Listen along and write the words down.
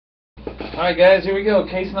Alright guys, here we go.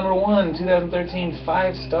 Case number 1, 2013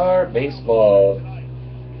 5-star baseball.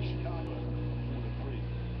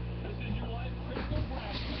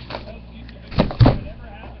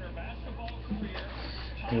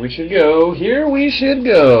 Here we should go. Here we should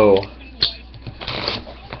go.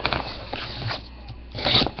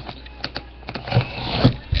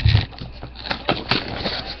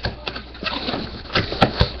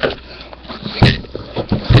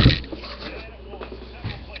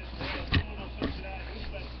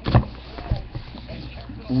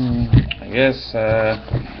 I guess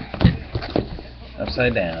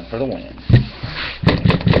upside down for the win.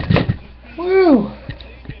 Woo!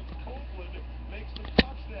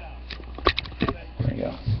 There you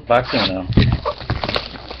go. Box in now.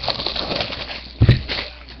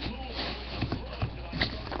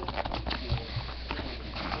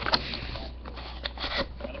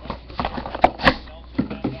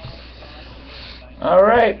 All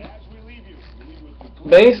right.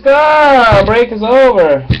 Base star! Break is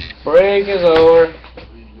over. Break is over.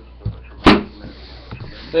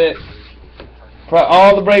 That's it.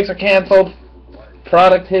 All the breaks are canceled.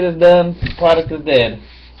 Product hit is done. Product is dead.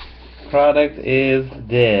 Product is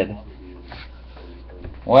dead.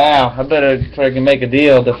 Wow, I better freaking make a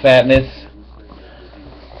deal, Dafatness.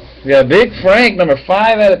 We got Big Frank, number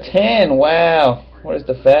 5 out of 10. Wow. Where's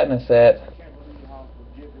Dafatness at?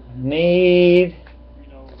 Need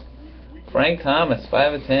Frank Thomas,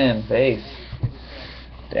 5 of 10, base.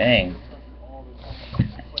 Dang.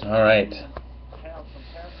 Alright.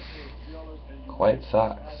 White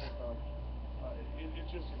Sox.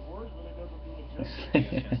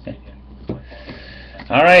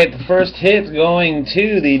 Alright, the first hit's going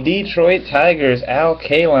to the Detroit Tigers, Al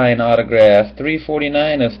Kaline autograph,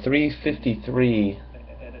 349 of 353.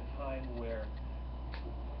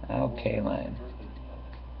 Al Kaline.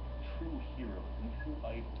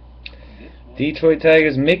 Detroit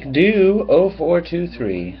Tigers, McDoo,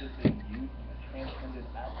 0423.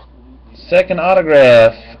 Second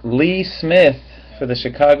autograph, Lee Smith for the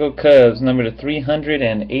Chicago Cubs, number to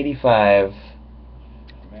 385.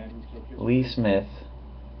 Lee Smith.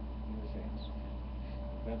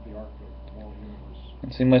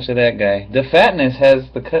 Don't see much of that guy. Dafatness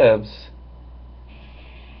has the Cubs.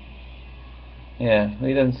 Yeah,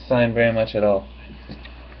 he doesn't sign very much at all.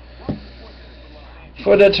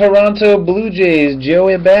 For the Toronto Bluejays,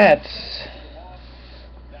 Joey Bats.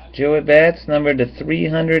 Joey Bats, numbered to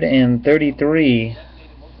 333.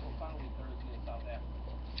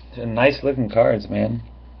 They're nice looking cards, man.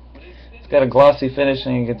 It's got a glossy finish,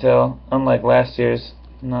 and you can tell, unlike last year's,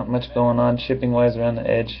 not much going on chipping wise around the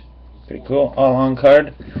edge. Pretty cool. All on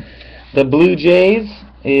card. The Blue Jays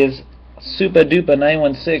is Super Duper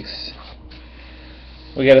 916.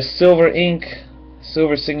 We got a silver ink.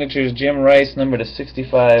 Silver signatures, Jim Rice, number to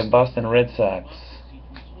 65, Boston Red Sox.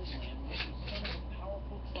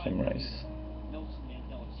 Jim Rice.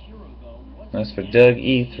 That's for Doug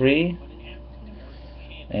E3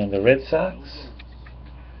 and the Red Sox.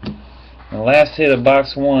 The last hit of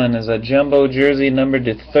box 1 is a jumbo jersey numbered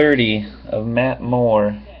to 30 of Matt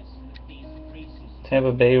Moore,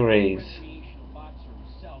 Tampa Bay Rays.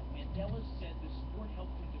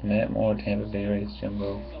 Matt Moore, Tampa Bay Rays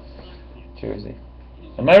jumbo jersey.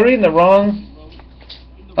 Am I reading the wrong?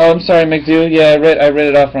 Oh, I'm sorry, McDoo. Yeah, I read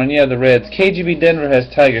it off wrong. Yeah, the Reds. KGB Denver has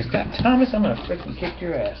Tigers. God, Thomas, I'm gonna freaking kick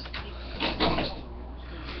your ass.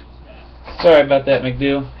 Sorry about that,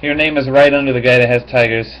 McDoo. Your name is right under the guy that has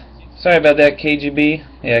Tigers. Sorry about that, KGB.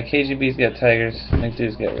 Yeah, KGB's got Tigers.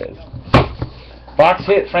 McDoo's got Reds. Box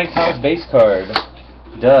hit, Frank Thomas base card.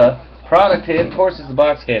 Duh. Product hit, of course it's the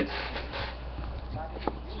box hit.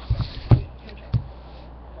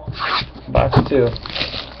 Box 2.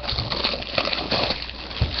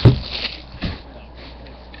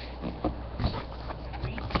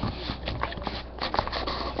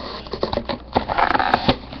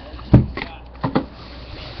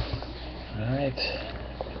 Alright.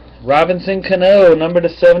 Robinson Cano, number to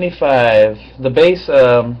 75. The base,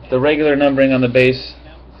 the regular numbering on the base,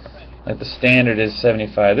 like the standard, is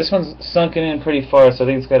 75. This one's sunken in pretty far, so I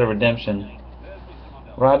think it's got a redemption.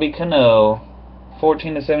 Robbie Cano.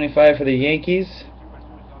 14 to 75 for the Yankees.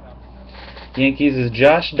 Yankees is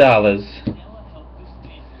Joshedollaz.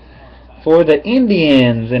 For the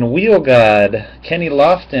Indians and Wheel God, Kenny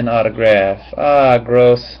Lofton autograph. Ah,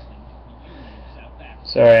 gross.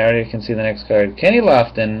 Sorry, I already can see the next card. Kenny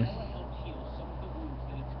Lofton.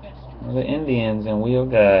 For the Indians and Wheel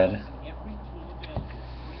God.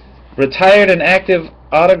 Retired and active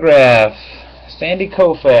autograph, Sandy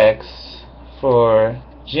Koufax for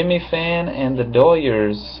jimmyphan and the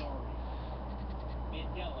Doyers.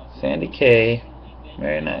 Sandy K.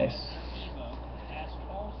 Very nice.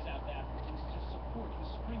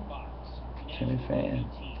 jimmyphan.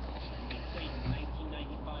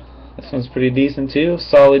 This one's pretty decent too.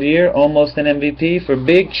 Solid year. Almost an MVP for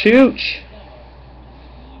Bigchooch.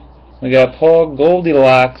 We got Paul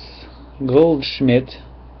Goldschmidt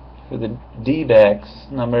for the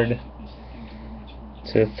Dbacks, numbered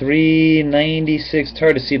to 396. It's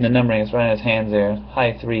hard to see the numbering. It's right in his hands there.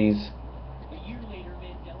 High threes.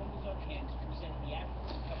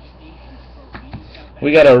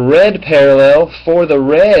 We got a red parallel for the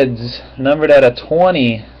Reds, numbered out of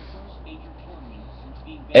 20.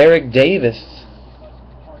 Eric Davis.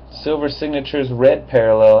 Silver Signatures red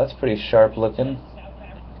parallel. That's pretty sharp looking.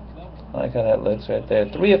 I like how that looks right there.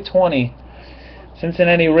 3 of 20.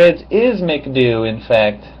 Cincinnati Reds is McDo, in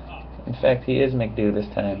fact. In fact, he is McDo this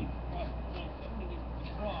time.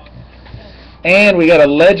 And we got a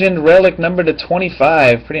Legend Relic number to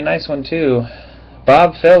 25. Pretty nice one, too.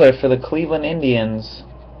 Bob Feller for the Cleveland Indians.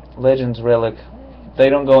 Legends Relic. They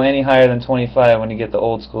don't go any higher than 25 when you get the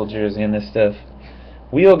old school jersey and this stuff.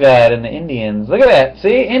 Wheel Guide and the Indians. Look at that.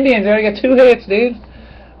 See? Indians already got 2 hits, dude.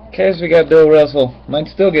 Who cares if we got Bill Russell? Might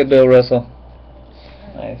still get Bill Russell.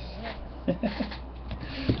 Nice.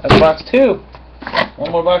 That's box 2.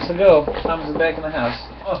 One more box to go. Thomas is back in the house.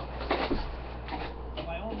 Oh.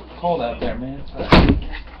 Cold out there, man.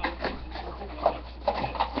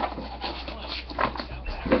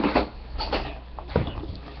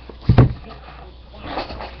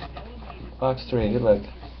 Box 3. Good luck.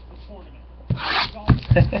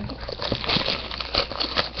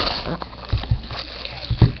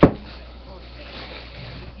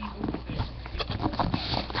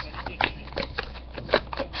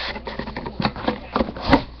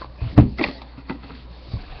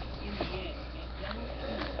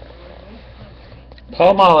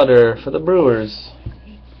 Paul Molitor for the Brewers.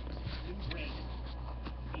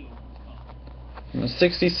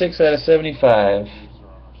 66 out of 75.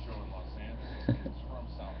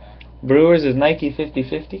 Brewers is Nike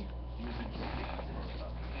 50/50.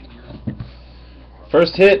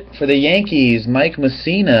 First hit for the Yankees, Mike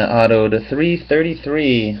Mussina auto to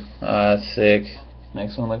 333. Sick.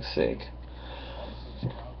 Next one looks sick.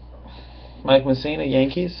 Mike Mussina,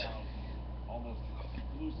 Yankees.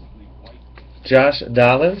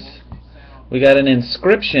 Joshedollaz. We got an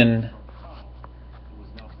inscription.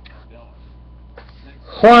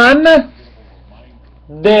 Juan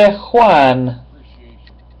de Juan.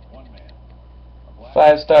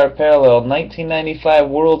 5-star parallel. 1995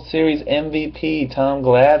 World Series MVP, Tom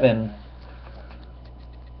Glavine.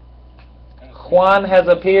 Juan has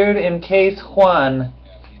appeared in case Juan.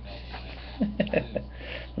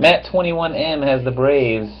 Matt 21M has the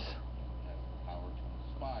Braves.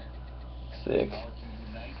 Sick.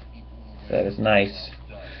 That is nice.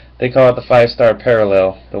 They call it the 5-star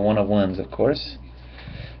parallel. The 1-of-1s, of course.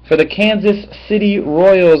 For the Kansas City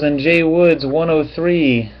Royals and Jay Woods,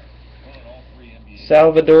 103.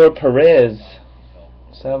 Salvador Perez.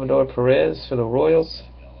 Salvador Perez for the Royals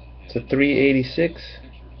to 386.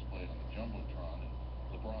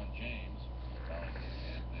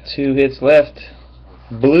 2 hits left.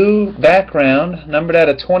 Blue background, numbered out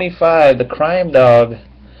of 25. The Crime Dog.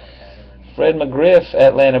 Fred McGriff,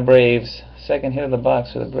 Atlanta Braves. Second hit of the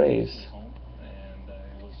box for the Braves.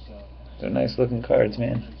 They're nice looking cards,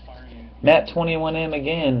 man. Matt 21M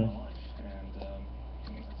again.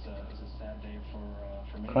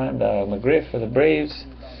 Crime Dog McGriff for the Braves.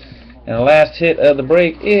 And the last hit of the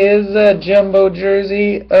break is a jumbo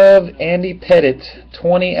jersey of Andy Pettitte.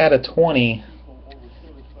 20 out of 20.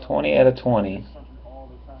 20 out of 20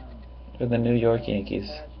 for the New York Yankees.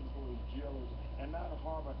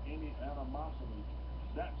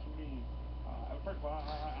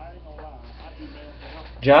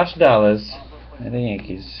 Joshedollaz and the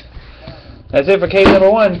Yankees. That's it for case number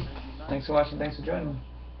 1. Thanks for watching. Thanks for joining me.